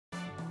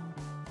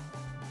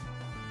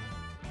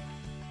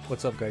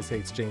What's up, guys? Hey,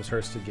 it's James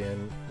Hurst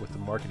again with the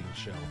Marketing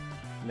Show.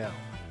 Now,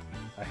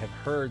 I have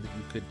heard that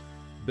you could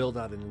build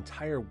out an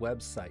entire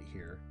website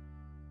here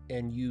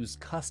and use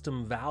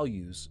custom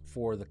values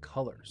for the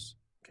colors,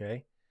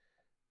 okay?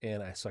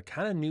 And so I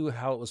kind of knew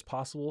how it was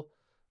possible,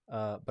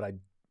 but I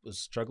was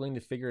struggling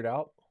to figure it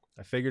out.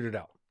 I figured it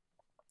out.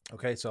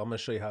 Okay, so I'm going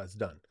to show you how it's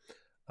done.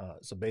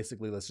 So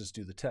basically, let's just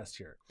do the test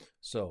here.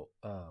 So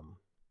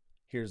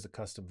here's the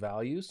custom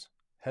values.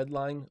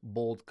 Headline,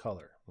 bold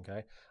color,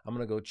 okay? I'm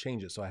gonna go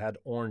change it. So I had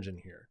orange in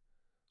here.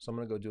 So I'm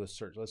gonna go do a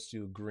search. Let's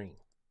do green.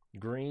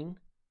 Green,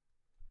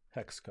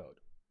 hex code,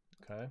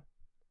 okay?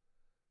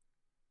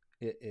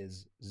 It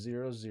is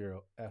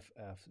 00FF00,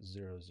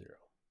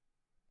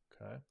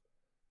 okay?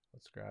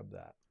 Let's grab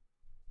that,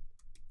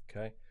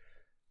 okay?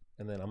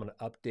 And then I'm gonna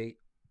update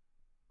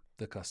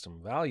the custom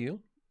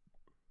value,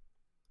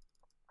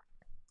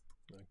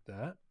 like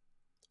that.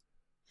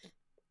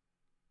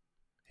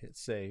 Hit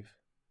save.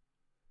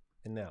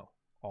 And now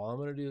all I'm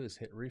going to do is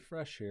hit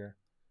refresh here,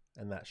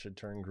 and that should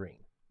turn green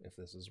if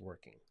this is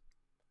working.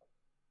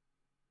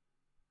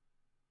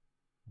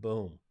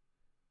 Boom.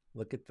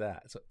 Look at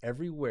that. So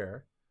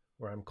everywhere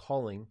where I'm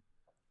calling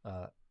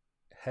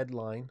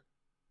headline,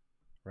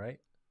 right?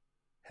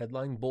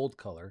 Headline bold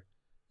color,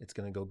 it's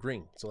going to go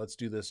green. So let's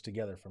do this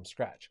together from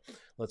scratch.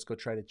 Let's go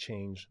try to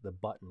change the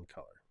button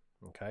color.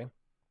 Okay.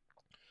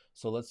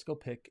 So let's go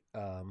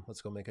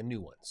make a new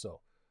one.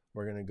 So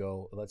we're going to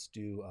go, let's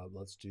do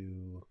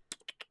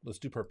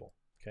purple.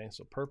 Okay,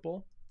 so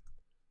purple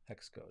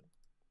hex code.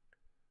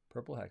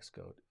 Purple hex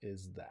code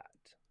is that.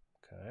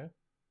 Okay,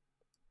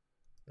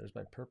 there's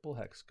my purple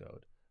hex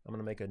code. I'm going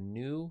to make a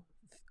new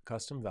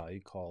custom value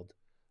called,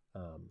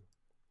 I'm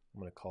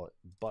going to call it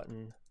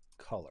button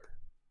color.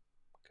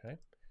 Okay,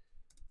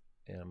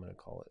 and I'm going to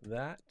call it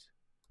that.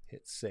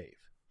 Hit save.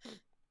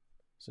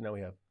 So now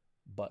we have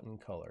button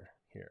color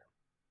here.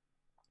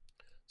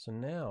 So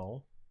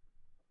now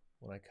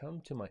when I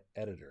come to my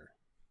editor,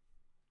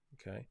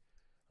 okay,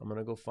 I'm going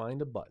to go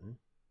find a button.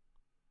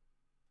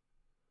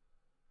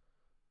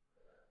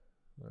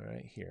 All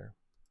right, here.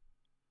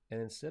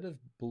 And instead of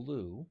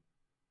blue,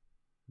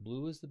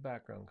 blue is the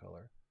background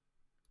color.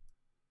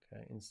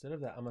 Okay, instead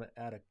of that, I'm going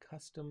to add a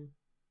custom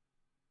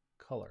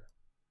color.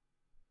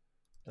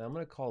 And I'm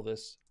going to call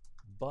this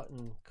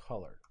button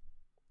color.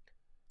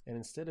 And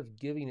instead of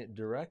giving it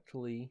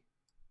directly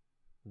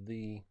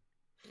the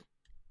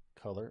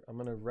color, I'm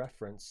going to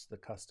reference the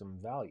custom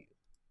value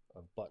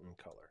of button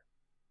color.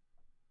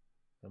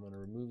 I'm going to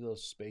remove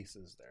those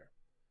spaces there.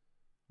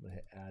 I'm going to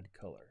hit add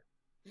color.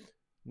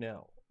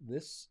 Now,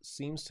 this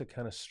seems to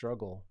kind of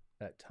struggle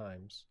at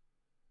times.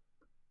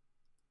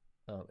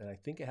 And I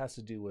think it has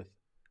to do with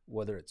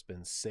whether it's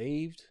been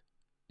saved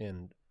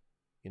and,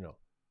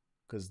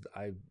 because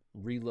I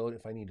reload,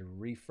 if I need to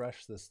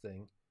refresh this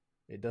thing,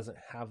 it doesn't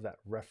have that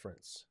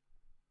reference,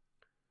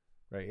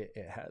 right?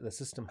 The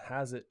system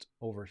has it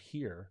over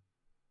here,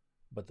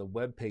 but the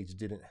web page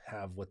didn't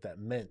have what that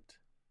meant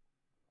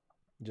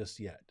just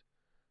yet.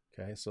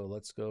 Okay, so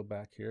let's go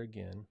back here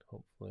again,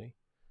 hopefully.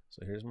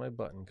 So here's my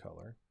button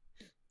color.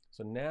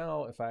 So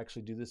now if I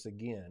actually do this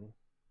again,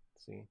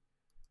 see,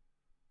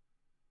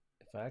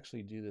 if I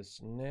actually do this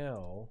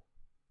now,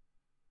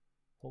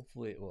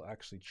 hopefully it will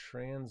actually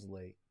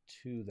translate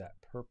to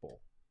that purple.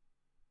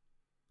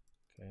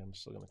 Okay, I'm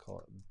still going to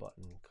call it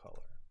button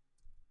color.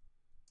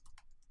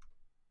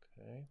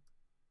 Okay.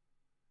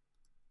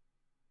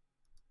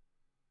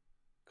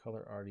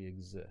 Color already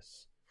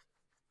exists.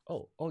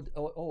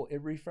 Oh,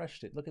 it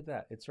refreshed it. Look at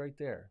that. It's right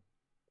there.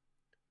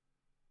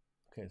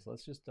 Okay, so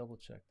let's just double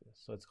check this.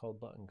 So it's called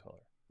button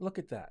color. Look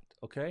at that,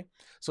 okay?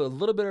 So a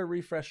little bit of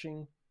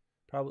refreshing,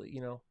 probably,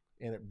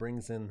 and it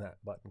brings in that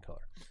button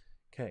color.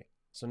 Okay,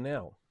 so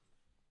now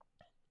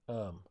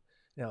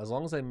as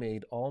long as I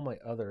made all my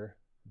other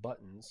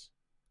buttons,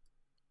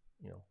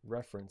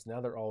 reference,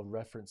 now they're all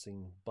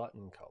referencing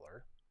button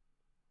color,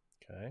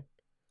 okay?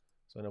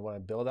 So now when I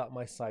build out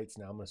my sites,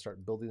 now I'm going to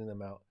start building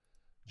them out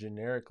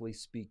generically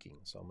speaking.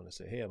 So I'm going to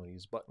say, hey, I'm going to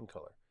use button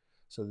color.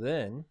 So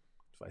then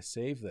if I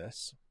save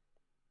this,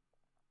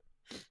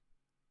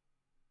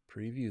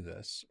 preview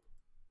this,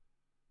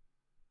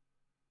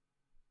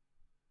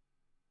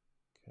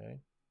 okay,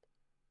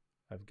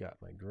 I've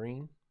got my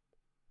green,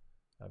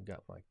 I've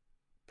got my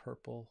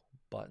purple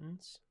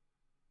buttons,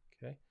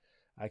 okay.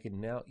 I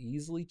can now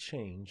easily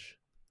change,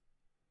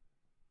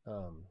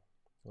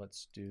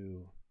 let's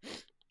do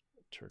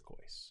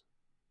turquoise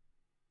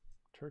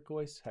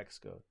hex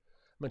code.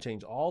 I'm going to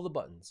change all the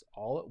buttons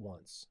all at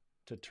once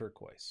to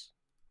turquoise.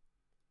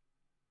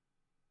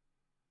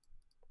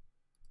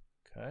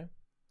 Okay,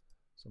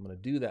 so I'm going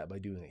to do that by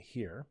doing it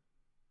here.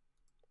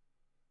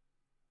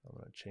 I'm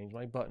going to change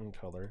my button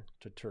color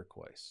to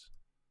turquoise.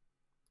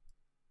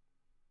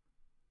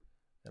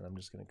 And I'm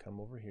just going to come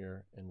over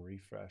here and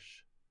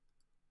refresh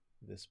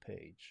this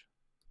page.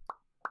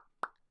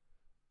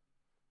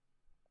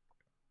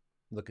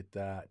 Look at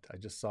that. I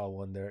just saw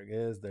one. There it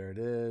is. There it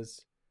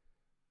is.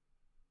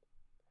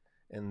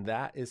 And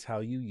that is how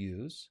you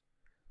use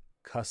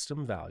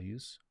custom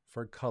values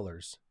for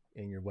colors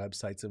in your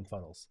websites and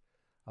funnels.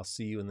 I'll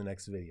see you in the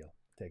next video.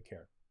 Take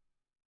care.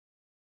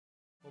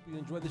 Hope you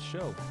enjoyed the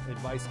show.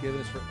 Advice given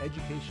is for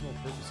educational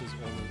purposes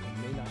only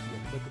and may not be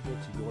applicable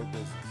to your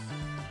business.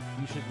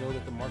 You should know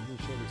that the Marketing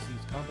Show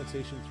receives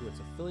compensation through its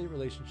affiliate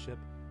relationship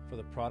for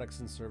the products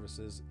and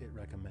services it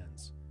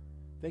recommends.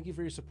 Thank you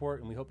for your support,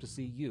 and we hope to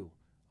see you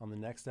on the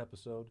next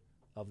episode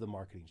of The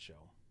Marketing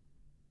Show.